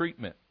ill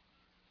treatment.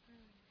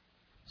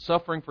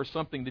 Suffering for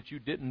something that you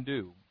didn't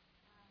do.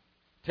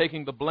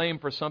 Taking the blame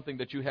for something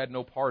that you had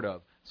no part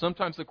of.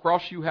 Sometimes the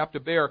cross you have to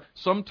bear,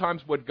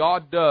 sometimes what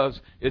God does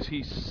is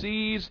He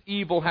sees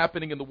evil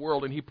happening in the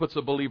world and He puts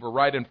a believer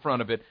right in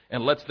front of it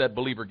and lets that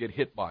believer get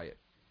hit by it.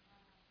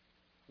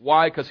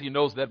 Why? Because He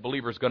knows that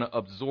believer is going to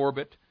absorb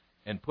it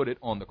and put it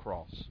on the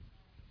cross.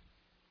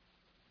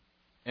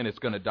 And it's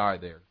going to die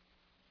there.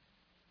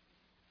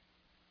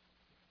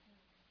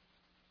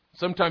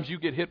 Sometimes you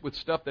get hit with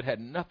stuff that had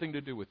nothing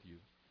to do with you.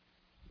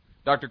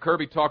 Dr.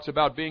 Kirby talks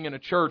about being in a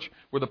church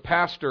where the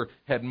pastor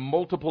had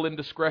multiple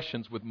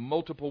indiscretions with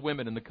multiple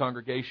women in the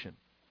congregation.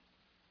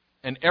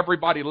 And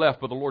everybody left,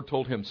 but the Lord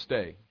told him,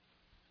 stay.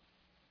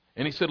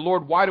 And he said,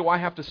 Lord, why do I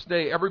have to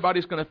stay?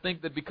 Everybody's going to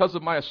think that because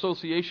of my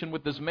association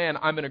with this man,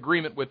 I'm in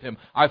agreement with him.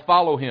 I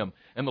follow him.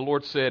 And the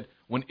Lord said,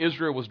 when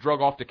Israel was drug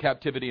off to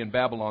captivity in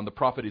Babylon, the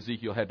prophet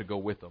Ezekiel had to go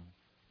with them.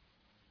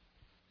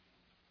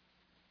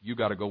 You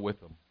got to go with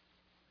them.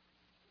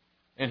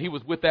 And he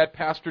was with that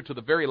pastor to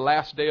the very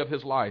last day of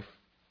his life.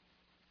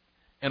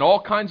 And all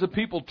kinds of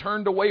people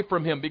turned away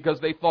from him because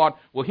they thought,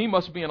 well, he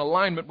must be in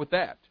alignment with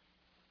that.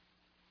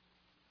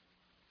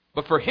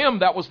 But for him,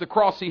 that was the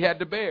cross he had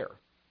to bear.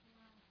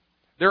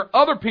 There are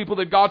other people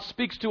that God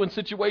speaks to in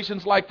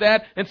situations like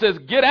that and says,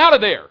 get out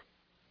of there.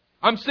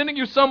 I'm sending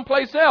you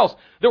someplace else.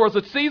 There was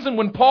a season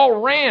when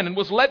Paul ran and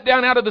was let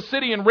down out of the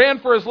city and ran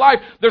for his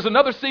life. There's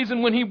another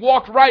season when he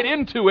walked right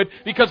into it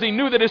because he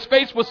knew that his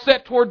face was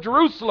set toward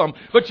Jerusalem.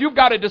 But you've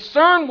got to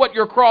discern what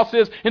your cross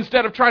is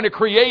instead of trying to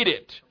create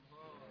it.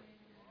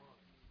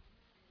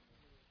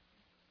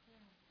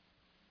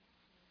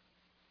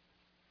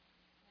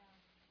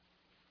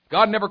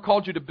 God never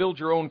called you to build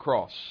your own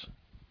cross.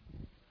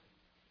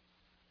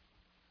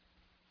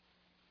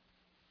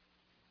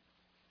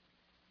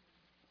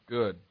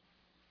 Good.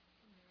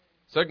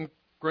 2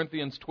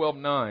 Corinthians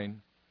 12:9,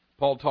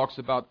 Paul talks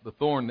about the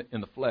thorn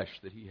in the flesh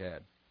that he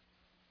had.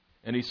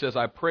 And he says,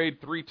 I prayed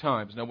 3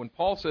 times. Now, when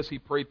Paul says he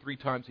prayed 3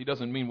 times, he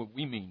doesn't mean what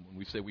we mean when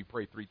we say we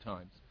pray 3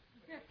 times.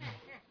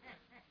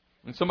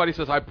 When somebody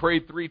says, I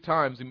prayed 3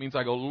 times, it means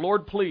I go,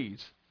 Lord,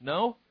 please.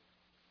 No?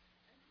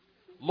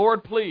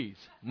 Lord, please.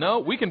 No,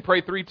 we can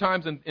pray 3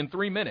 times in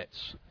 3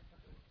 minutes.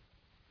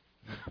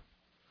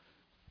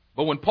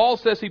 But when Paul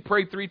says he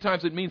prayed 3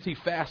 times, it means he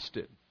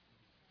fasted.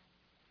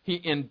 He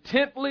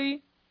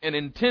intently and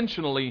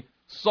intentionally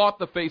sought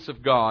the face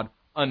of God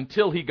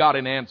until he got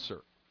an answer.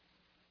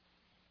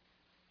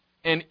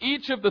 And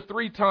each of the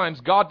 3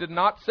 times, God did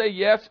not say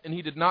yes and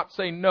he did not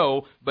say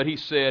no, but he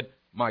said,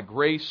 my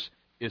grace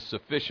is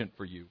sufficient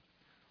for you.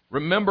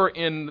 Remember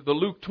in the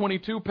Luke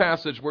 22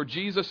 passage where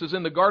Jesus is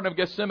in the Garden of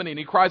Gethsemane and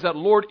he cries out,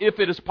 Lord,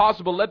 if it is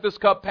possible, let this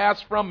cup pass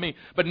from me.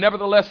 But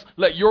nevertheless,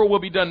 let your will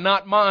be done,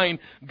 not mine.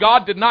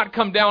 God did not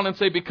come down and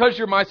say, because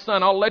you're my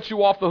son, I'll let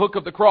you off the hook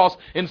of the cross.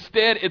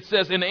 Instead, it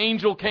says an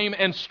angel came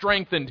and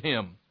strengthened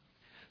him.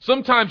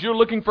 Sometimes you're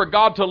looking for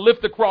God to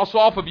lift the cross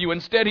off of you.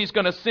 Instead, he's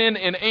going to send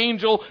an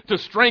angel to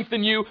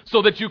strengthen you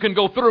so that you can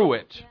go through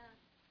it.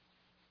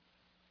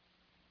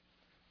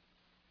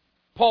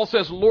 Paul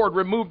says, Lord,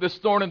 remove this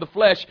thorn in the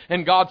flesh.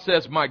 And God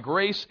says, my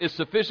grace is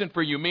sufficient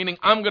for you, meaning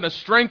I'm going to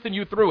strengthen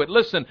you through it.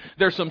 Listen,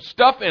 there's some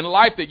stuff in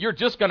life that you're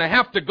just going to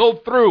have to go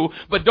through.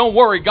 But don't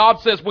worry. God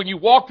says, when you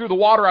walk through the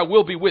water, I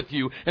will be with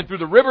you. And through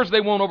the rivers,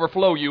 they won't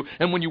overflow you.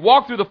 And when you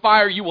walk through the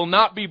fire, you will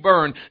not be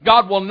burned.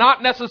 God will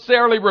not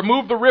necessarily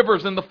remove the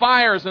rivers and the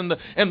fires and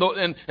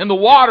the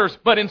waters,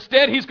 but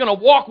instead he's going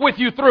to walk with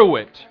you through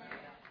it.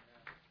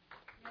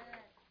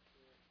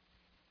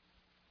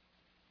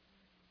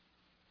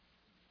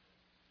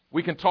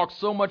 We can talk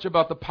so much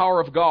about the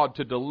power of God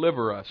to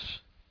deliver us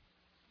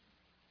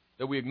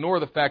that we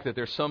ignore the fact that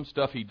there's some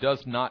stuff he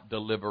does not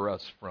deliver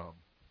us from.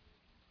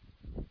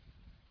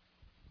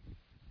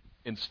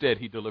 Instead,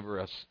 he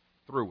delivers us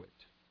through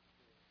it,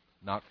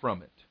 not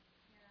from it.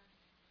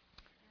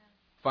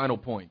 Final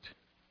point.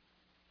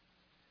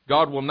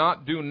 God will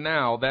not do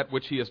now that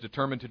which he has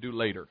determined to do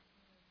later.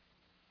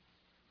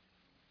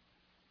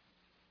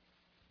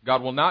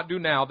 God will not do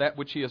now that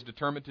which he has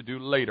determined to do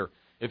later.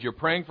 If you're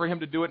praying for him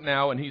to do it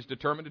now and he's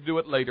determined to do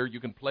it later, you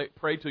can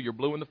pray till you're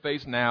blue in the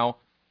face now.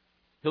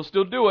 He'll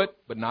still do it,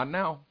 but not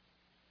now.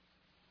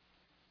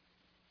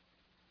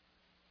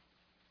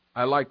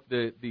 I like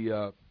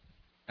the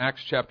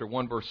Acts chapter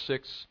 1 verse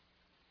 6.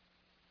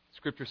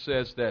 Scripture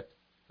says that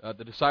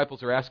the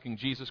disciples are asking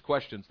Jesus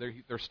questions.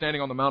 They're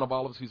standing on the Mount of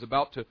Olives. He's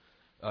about to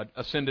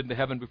ascend into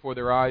heaven before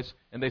their eyes.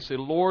 And they say,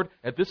 Lord,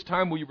 at this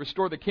time will you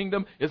restore the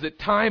kingdom? Is it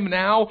time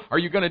now? Are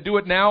you going to do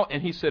it now?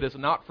 And he said, it's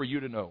not for you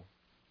to know.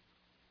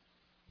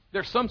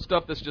 There's some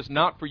stuff that's just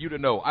not for you to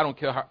know. I don't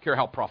care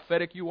how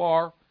prophetic you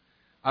are.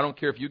 I don't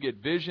care if you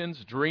get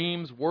visions,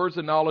 dreams, words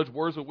of knowledge,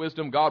 words of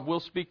wisdom. God will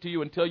speak to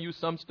you and tell you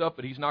some stuff,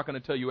 but he's not going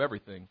to tell you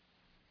everything.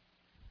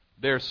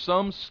 There's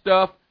some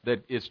stuff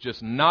that is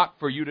just not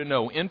for you to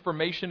know.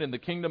 Information in the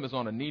kingdom is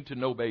on a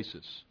need-to-know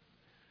basis.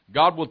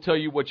 God will tell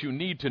you what you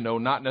need to know,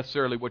 not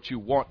necessarily what you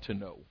want to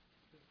know.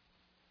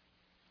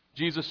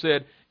 Jesus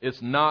said,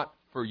 it's not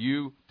for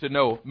you to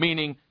know,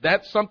 meaning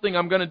that's something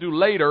I'm going to do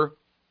later,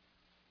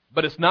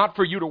 but it's not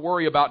for you to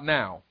worry about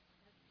now.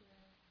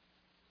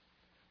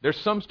 There's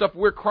some stuff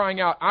we're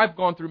crying out. I've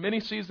gone through many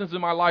seasons in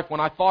my life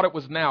when I thought it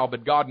was now,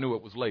 but God knew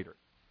it was later.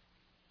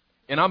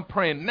 And I'm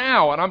praying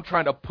now, and I'm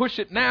trying to push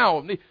it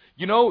now.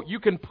 You know, you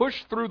can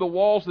push through the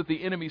walls that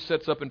the enemy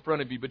sets up in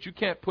front of you, but you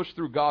can't push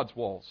through God's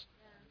walls.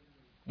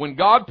 When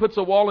God puts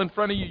a wall in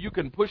front of you, you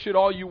can push it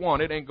all you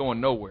want. It ain't going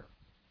nowhere.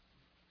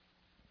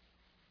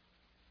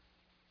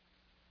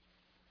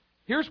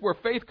 Here's where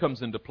faith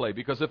comes into play,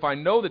 because if I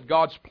know that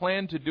God's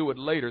planned to do it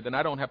later, then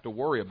I don't have to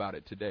worry about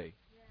it today.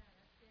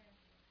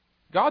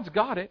 God's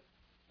got it.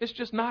 It's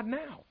just not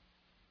now.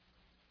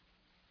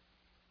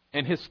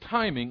 And his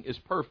timing is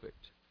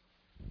perfect.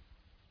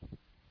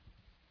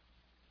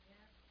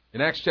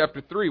 In Acts chapter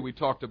 3, we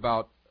talked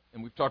about,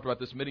 and we've talked about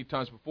this many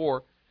times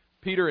before,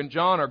 Peter and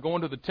John are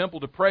going to the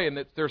temple to pray, and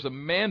that there's a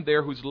man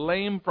there who's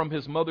lame from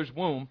his mother's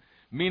womb,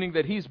 meaning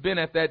that he's been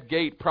at that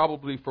gate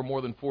probably for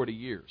more than 40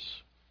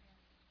 years,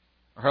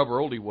 or however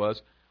old he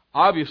was.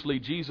 Obviously,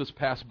 Jesus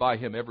passed by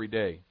him every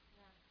day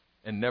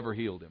and never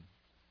healed him.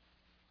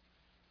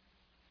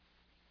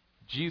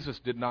 Jesus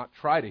did not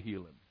try to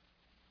heal him.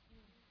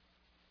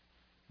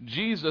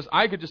 Jesus,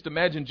 I could just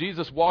imagine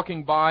Jesus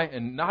walking by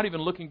and not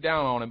even looking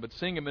down on him, but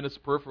seeing him in his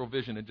peripheral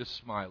vision and just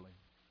smiling.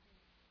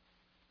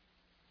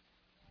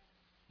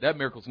 That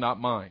miracle's not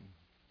mine.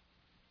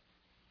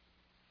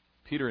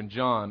 Peter and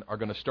John are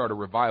going to start a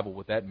revival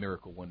with that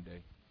miracle one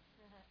day.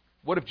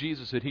 What if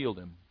Jesus had healed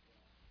him?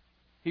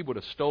 He would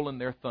have stolen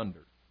their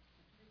thunder.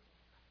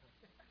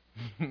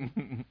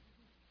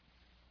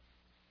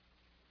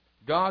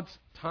 God's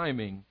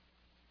timing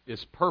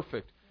is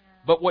perfect.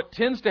 But what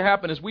tends to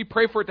happen is we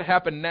pray for it to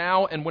happen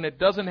now, and when it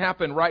doesn't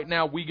happen right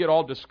now, we get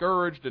all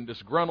discouraged and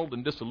disgruntled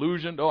and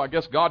disillusioned. Oh, I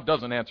guess God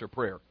doesn't answer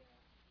prayer.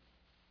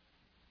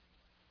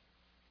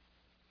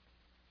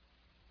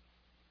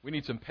 We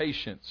need some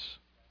patience.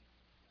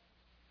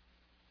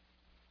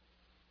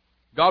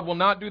 God will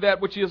not do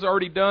that which He has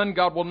already done.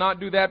 God will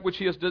not do that which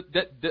He has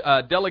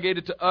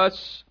delegated to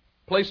us,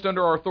 placed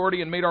under our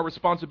authority and made our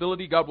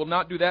responsibility. God will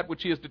not do that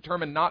which He has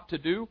determined not to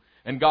do.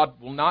 And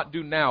God will not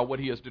do now what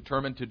He has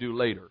determined to do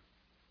later.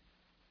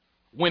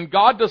 When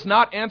God does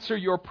not answer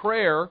your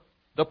prayer,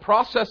 the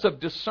process of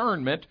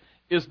discernment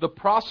is the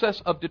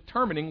process of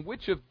determining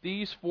which of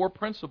these four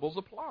principles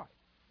apply.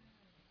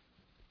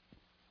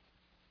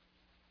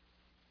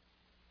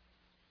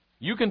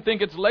 You can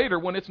think it's later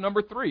when it's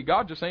number 3.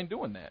 God just ain't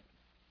doing that.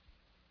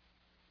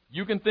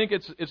 You can think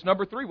it's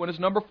number 3 when it's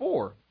number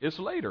 4. It's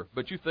later.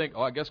 But you think,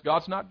 oh, I guess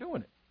God's not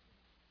doing it.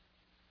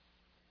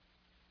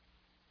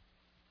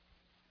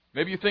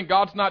 Maybe you think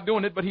God's not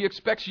doing it, but He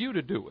expects you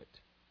to do it.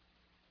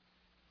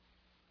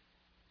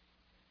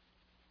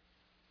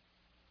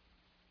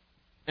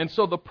 And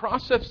so the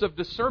process of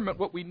discernment,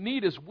 what we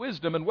need is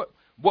wisdom. And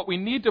what we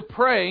need to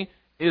pray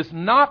is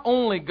not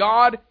only,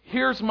 God,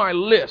 here's my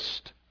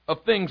list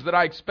of things that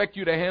I expect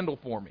you to handle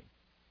for me.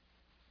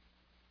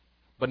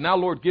 But now,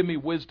 Lord, give me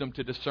wisdom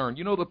to discern.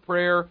 You know the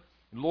prayer,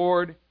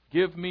 Lord,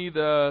 give me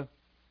the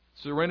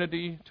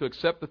serenity to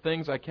accept the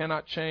things I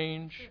cannot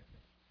change,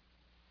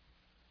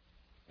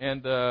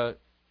 and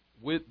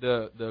with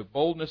the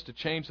boldness to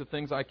change the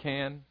things I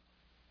can,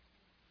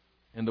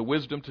 and the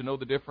wisdom to know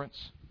the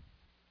difference,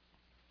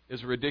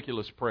 is a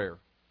ridiculous prayer.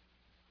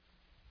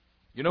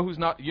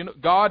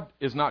 God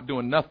is not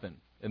doing nothing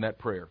in that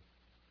prayer.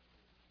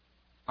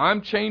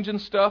 I'm changing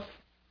stuff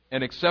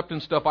and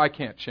accepting stuff I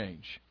can't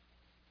change.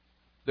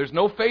 There's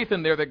no faith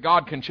in there that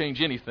God can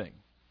change anything.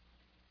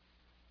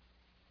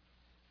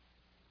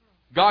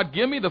 God,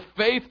 give me the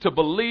faith to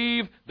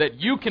believe that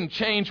you can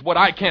change what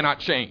I cannot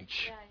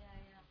change.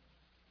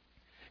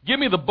 Give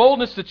me the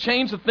boldness to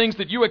change the things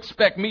that you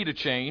expect me to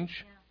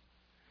change.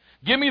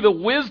 Give me the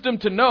wisdom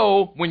to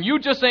know when you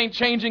just ain't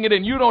changing it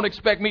and you don't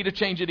expect me to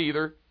change it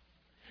either.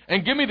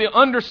 And give me the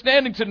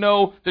understanding to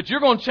know that you're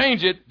going to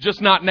change it,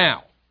 just not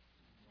now.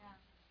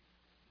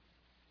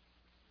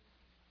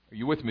 Are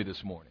you with me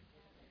this morning?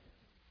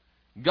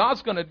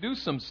 God's going to do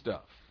some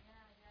stuff.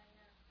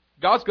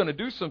 God's going to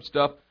do some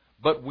stuff,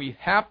 but we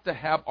have to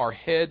have our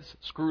heads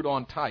screwed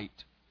on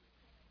tight.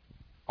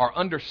 Our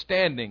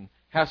understanding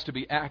has to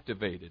be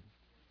activated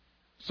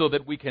so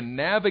that we can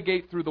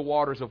navigate through the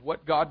waters of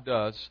what God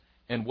does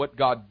and what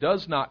God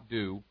does not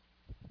do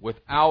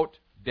without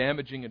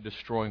damaging and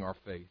destroying our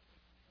faith.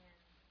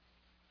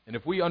 And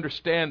if we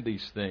understand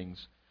these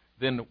things,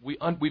 then we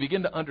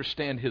begin to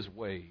understand His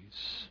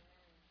ways.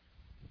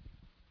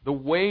 The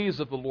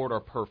ways of the Lord are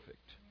perfect,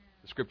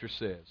 the Scripture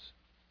says.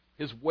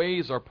 His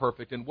ways are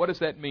perfect. And what does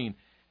that mean?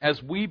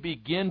 As we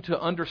begin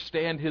to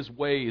understand His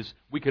ways,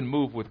 we can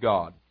move with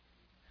God.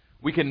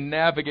 We can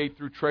navigate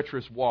through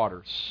treacherous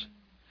waters.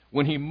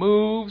 When He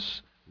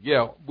moves,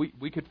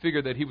 we could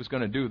figure that He was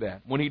going to do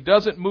that. When He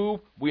doesn't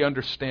move, we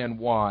understand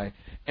why.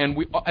 And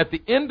at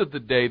the end of the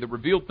day, the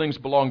revealed things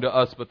belong to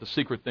us, but the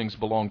secret things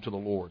belong to the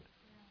Lord.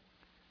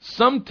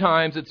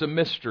 Sometimes it's a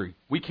mystery.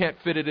 We can't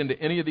fit it into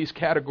any of these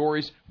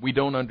categories. We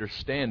don't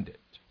understand it.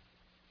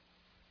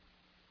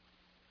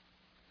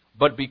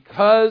 But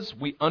because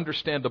we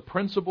understand the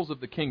principles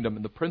of the kingdom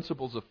and the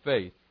principles of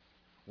faith,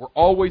 we're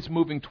always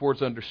moving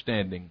towards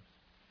understanding.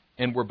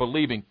 And we're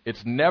believing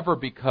it's never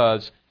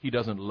because He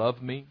doesn't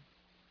love me.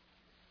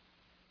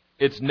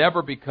 It's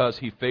never because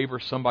He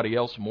favors somebody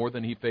else more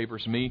than He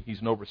favors me.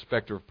 He's no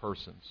respecter of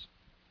persons.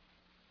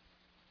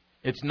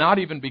 It's not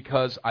even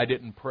because I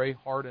didn't pray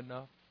hard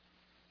enough.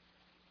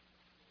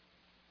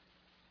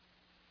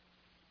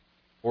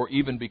 Or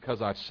even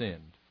because I've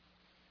sinned.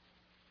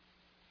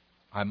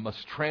 I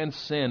must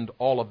transcend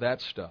all of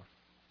that stuff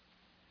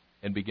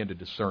and begin to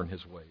discern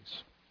His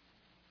ways.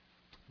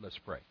 Let's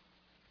pray.